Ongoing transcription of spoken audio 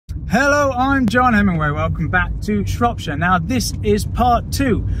Hello, I'm John Hemingway. Welcome back to Shropshire. Now this is part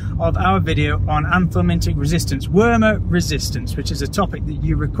 2 of our video on anthelmintic resistance, wormer resistance, which is a topic that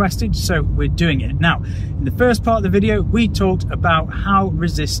you requested, so we're doing it. Now, in the first part of the video, we talked about how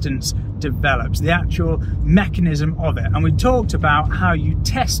resistance develops, the actual mechanism of it, and we talked about how you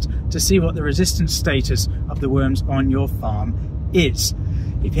test to see what the resistance status of the worms on your farm is.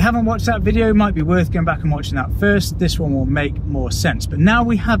 If you haven't watched that video, it might be worth going back and watching that first. This one will make more sense. But now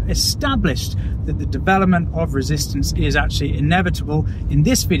we have established that the development of resistance is actually inevitable. In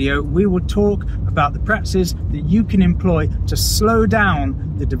this video, we will talk about the practices that you can employ to slow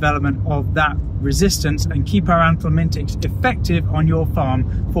down the development of that resistance and keep our anthelmintics effective on your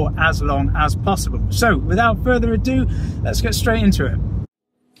farm for as long as possible. So without further ado, let's get straight into it.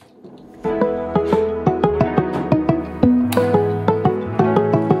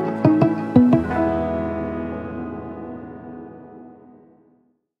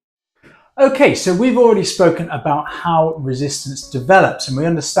 Okay, so we've already spoken about how resistance develops, and we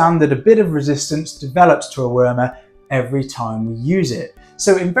understand that a bit of resistance develops to a wormer every time we use it.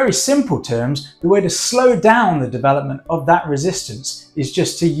 So in very simple terms, the way to slow down the development of that resistance is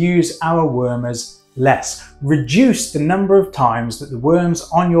just to use our wormers less. Reduce the number of times that the worms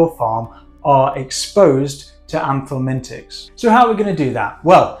on your farm are exposed to anthelmintics. So how are we going to do that?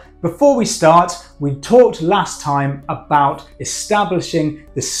 Well, before we start, we talked last time about establishing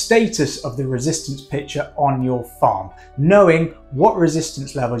the status of the resistance picture on your farm, knowing what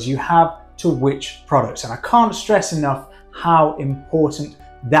resistance levels you have to which products. And I can't stress enough how important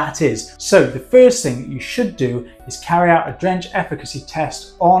that is. So the first thing that you should do is carry out a drench efficacy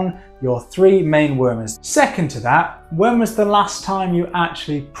test on your 3 main wormers. Second to that, when was the last time you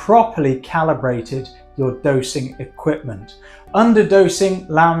actually properly calibrated your dosing equipment? Underdosing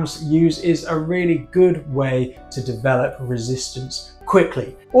lamb's ewes is a really good way to develop resistance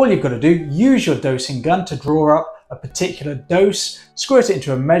quickly. All you've got to do, use your dosing gun to draw up a particular dose, squirt it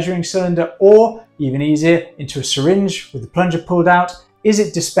into a measuring cylinder, or even easier, into a syringe with the plunger pulled out. Is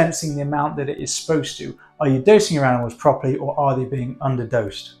it dispensing the amount that it is supposed to? Are you dosing your animals properly, or are they being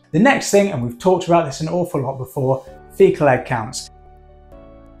underdosed? The next thing, and we've talked about this an awful lot before, fecal egg counts.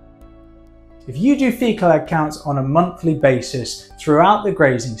 If you do fecal egg counts on a monthly basis throughout the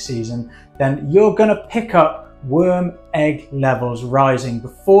grazing season, then you're going to pick up worm egg levels rising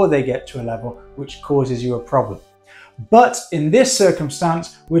before they get to a level which causes you a problem. But in this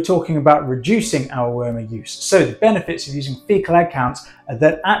circumstance, we're talking about reducing our wormer use. So the benefits of using fecal egg counts are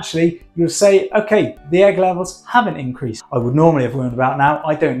that actually you'll say, okay, the egg levels haven't increased. I would normally have wormed about now,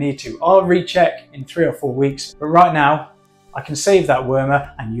 I don't need to. I'll recheck in 3 or 4 weeks, but right now, I can save that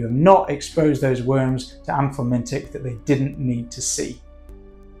wormer and you have not exposed those worms to anthelmintic that they didn't need to see.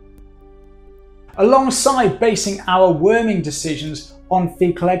 Alongside basing our worming decisions on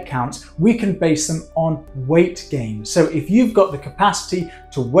fecal egg counts, we can base them on weight gain. So if you've got the capacity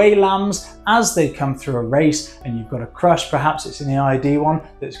to weigh lambs as they come through a race and you've got a crush, perhaps it's an EID one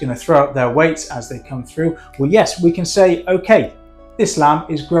that's going to throw up their weights as they come through, well yes, we can say, okay, this lamb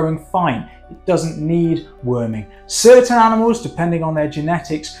is growing fine. It doesn't need worming. Certain animals, depending on their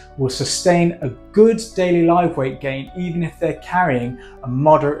genetics, will sustain a good daily live weight gain even if they're carrying a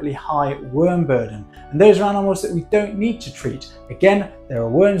moderately high worm burden. And those are animals that we don't need to treat. Again, there are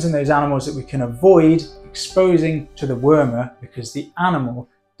worms in those animals that we can avoid exposing to the wormer because the animal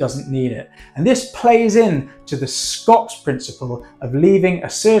doesn't need it. And this plays in to the Scott's principle of leaving a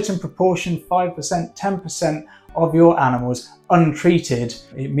certain proportion, 5%, 10%, of your animals untreated.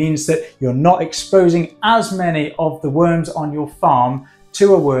 It means that you're not exposing as many of the worms on your farm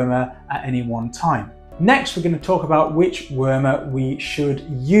to a wormer at any one time. Next, we're going to talk about which wormer we should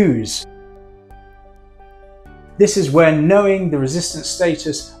use. This is where knowing the resistance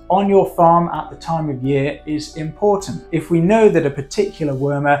status on your farm at the time of year is important. If we know that a particular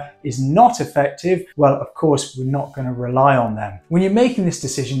wormer is not effective, well, of course, we're not going to rely on them. When you're making this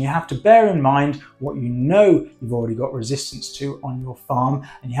decision, you have to bear in mind what you know you've already got resistance to on your farm,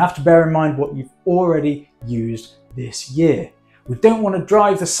 and you have to bear in mind what you've already used this year. We don't want to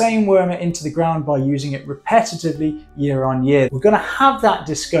drive the same wormer into the ground by using it repetitively year on year. We're going to have that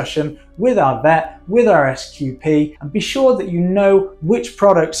discussion with our vet, with our SQP, and be sure that you know which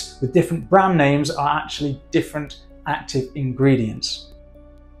products with different brand names are actually different active ingredients.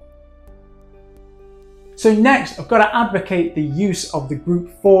 So next, I've got to advocate the use of the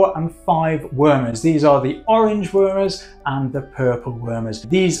group 4 and 5 wormers. These are the orange wormers and the purple wormers.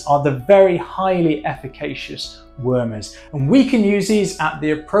 These are the very highly efficacious wormers, and we can use these at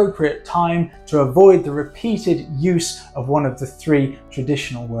the appropriate time to avoid the repeated use of one of the 3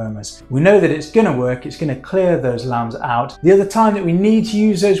 traditional wormers. We know that it's going to work, it's going to clear those lambs out. The other time that we need to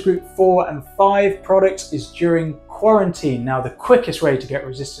use those group 4 and 5 products is during quarantine. Now, the quickest way to get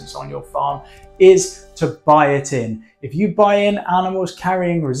resistance on your farm is to buy it in. If you buy in animals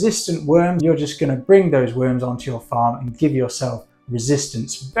carrying resistant worms, you're just going to bring those worms onto your farm and give yourself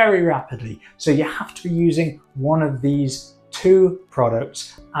resistance very rapidly. So you have to be using one of these 2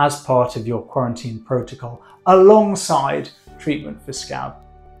 products as part of your quarantine protocol alongside treatment for scab.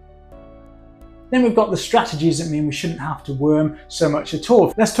 Then we've got the strategies that mean we shouldn't have to worm so much at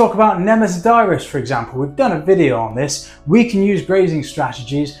all. Let's talk about nematodirus, for example. We've done a video on this. We can use grazing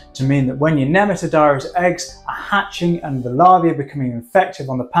strategies to mean that when your nematodirus eggs are hatching and the larvae are becoming infective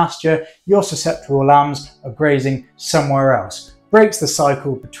on the pasture, your susceptible lambs are grazing somewhere else. Breaks the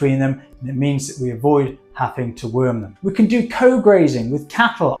cycle between them, and it means that we avoid having to worm them. We can do co-grazing with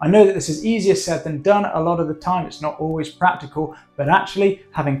cattle. I know that this is easier said than done a lot of the time. It's not always practical, but actually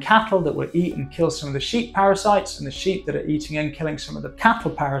having cattle that will eat and kill some of the sheep parasites and the sheep that are eating and killing some of the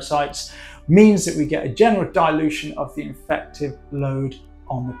cattle parasites means that we get a general dilution of the infective load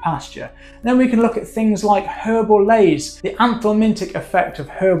on the pasture. Then we can look at things like herbal lays. The anthelmintic effect of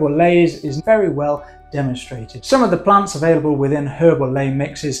herbal lays is very well demonstrated. Some of the plants available within herbal lay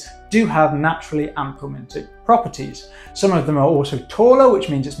mixes do have naturally anthelmintic properties. Some of them are also taller, which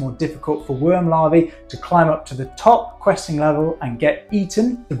means it's more difficult for worm larvae to climb up to the top questing level and get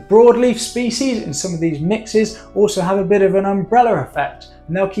eaten. The broadleaf species in some of these mixes also have a bit of an umbrella effect,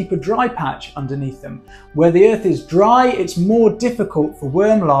 and they'll keep a dry patch underneath them. Where the earth is dry, it's more difficult for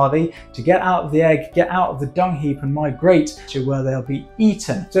worm larvae to get out of the egg, get out of the dung heap and migrate to where they'll be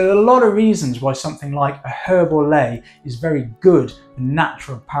eaten. So there are a lot of reasons why something like a herbal lay is very good and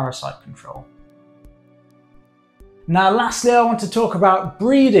natural parasite control. Now, lastly, I want to talk about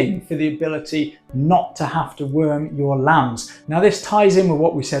breeding for the ability not to have to worm your lambs. Now, this ties in with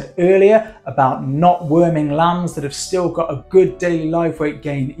what we said earlier about not worming lambs that have still got a good daily live weight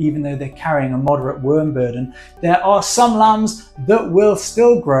gain, even though they're carrying a moderate worm burden. There are some lambs that will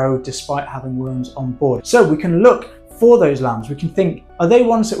still grow despite having worms on board. So we can look for those lambs. We can think, are they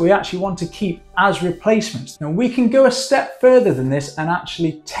ones that we actually want to keep as replacements? Now, we can go a step further than this and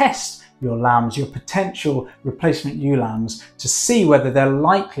actually test your lambs, your potential replacement ewe lambs, to see whether they're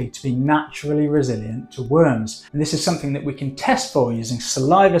likely to be naturally resilient to worms. And this is something that we can test for using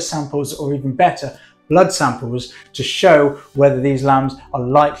saliva samples, or even better, blood samples, to show whether these lambs are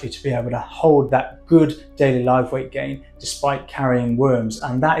likely to be able to hold that good daily live weight gain despite carrying worms.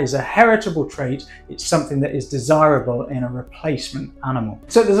 And that is a heritable trait. It's something that is desirable in a replacement animal.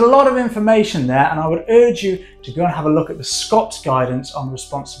 So there's a lot of information there, and I would urge you to go and have a look at the Scott's guidance on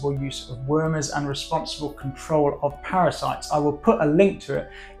responsible use of wormers and responsible control of parasites. I will put a link to it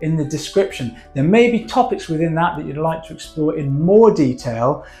in the description. There may be topics within that that you'd like to explore in more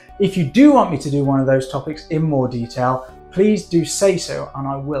detail. If you do want me to do one of those topics in more detail, please do say so, and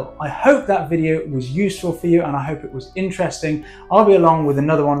I will. I hope that video was useful for you, and I hope it was interesting. I'll be along with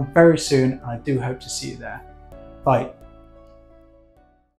another one very soon, and I do hope to see you there. Bye.